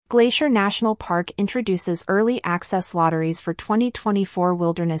Glacier National Park introduces early access lotteries for 2024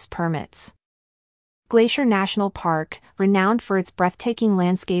 wilderness permits. Glacier National Park, renowned for its breathtaking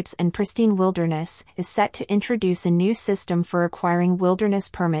landscapes and pristine wilderness, is set to introduce a new system for acquiring wilderness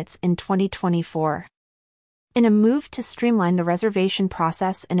permits in 2024. In a move to streamline the reservation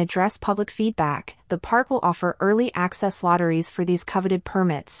process and address public feedback, the park will offer early access lotteries for these coveted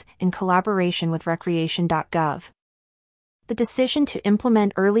permits, in collaboration with recreation.gov. The decision to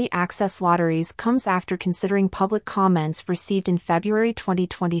implement early access lotteries comes after considering public comments received in February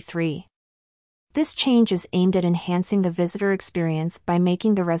 2023. This change is aimed at enhancing the visitor experience by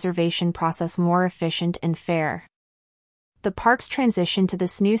making the reservation process more efficient and fair. The park's transition to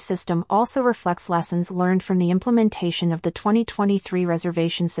this new system also reflects lessons learned from the implementation of the 2023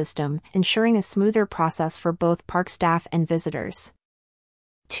 reservation system, ensuring a smoother process for both park staff and visitors.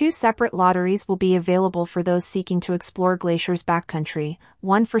 2 separate lotteries will be available for those seeking to explore Glacier's backcountry,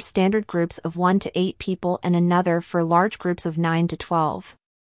 one for standard groups of 1 to 8 people and another for large groups of 9 to 12.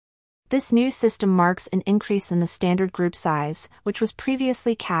 This new system marks an increase in the standard group size, which was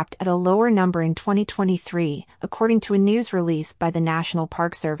previously capped at a lower number in 2023, according to a news release by the National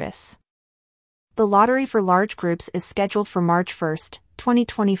Park Service. The lottery for large groups is scheduled for March 1,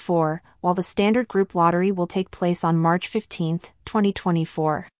 2024, while the standard group lottery will take place on March 15,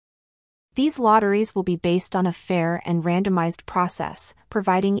 2024. These lotteries will be based on a fair and randomized process,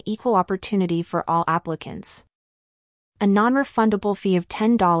 providing equal opportunity for all applicants. A non-refundable fee of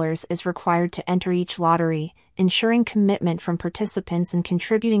 $10 is required to enter each lottery, ensuring commitment from participants and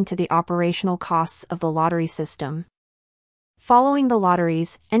contributing to the operational costs of the lottery system. Following the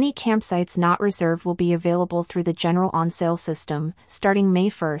lotteries, any campsites not reserved will be available through the general on-sale system, starting May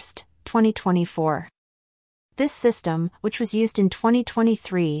 1, 2024. This system, which was used in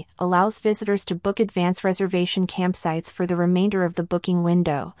 2023, allows visitors to book advance reservation campsites for the remainder of the booking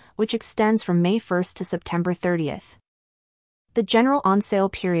window, which extends from May 1 to September 30. The general on-sale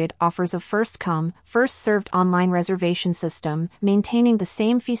period offers a first-come, first-served online reservation system, maintaining the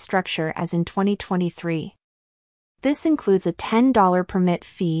same fee structure as in 2023. This includes a $10 permit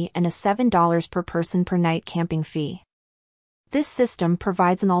fee and a $7 per person per night camping fee. This system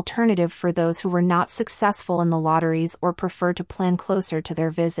provides an alternative for those who were not successful in the lotteries or prefer to plan closer to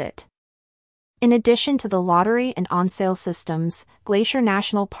their visit. In addition to the lottery and on-sale systems, Glacier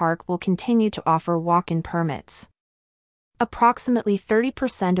National Park will continue to offer walk-in permits. Approximately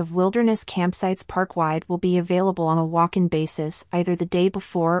 30% of wilderness campsites park-wide will be available on a walk-in basis either the day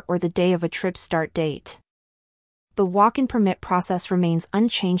before or the day of a trip's start date. The walk-in permit process remains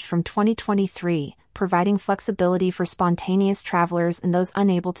unchanged from 2023, providing flexibility for spontaneous travelers and those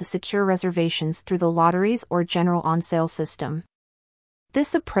unable to secure reservations through the lotteries or general on-sale system.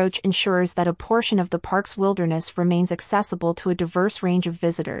 This approach ensures that a portion of the park's wilderness remains accessible to a diverse range of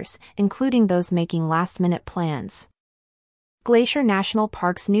visitors, including those making last-minute plans. Glacier National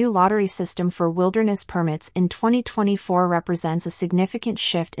Park's new lottery system for wilderness permits in 2024 represents a significant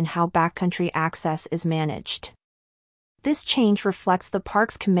shift in how backcountry access is managed. This change reflects the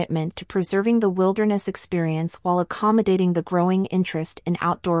park's commitment to preserving the wilderness experience while accommodating the growing interest in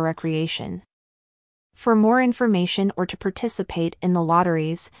outdoor recreation. For more information or to participate in the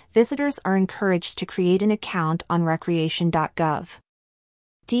lotteries, visitors are encouraged to create an account on recreation.gov.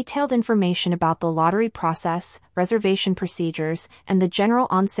 Detailed information about the lottery process, reservation procedures, and the general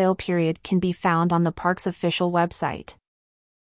on-sale period can be found on the park's official website.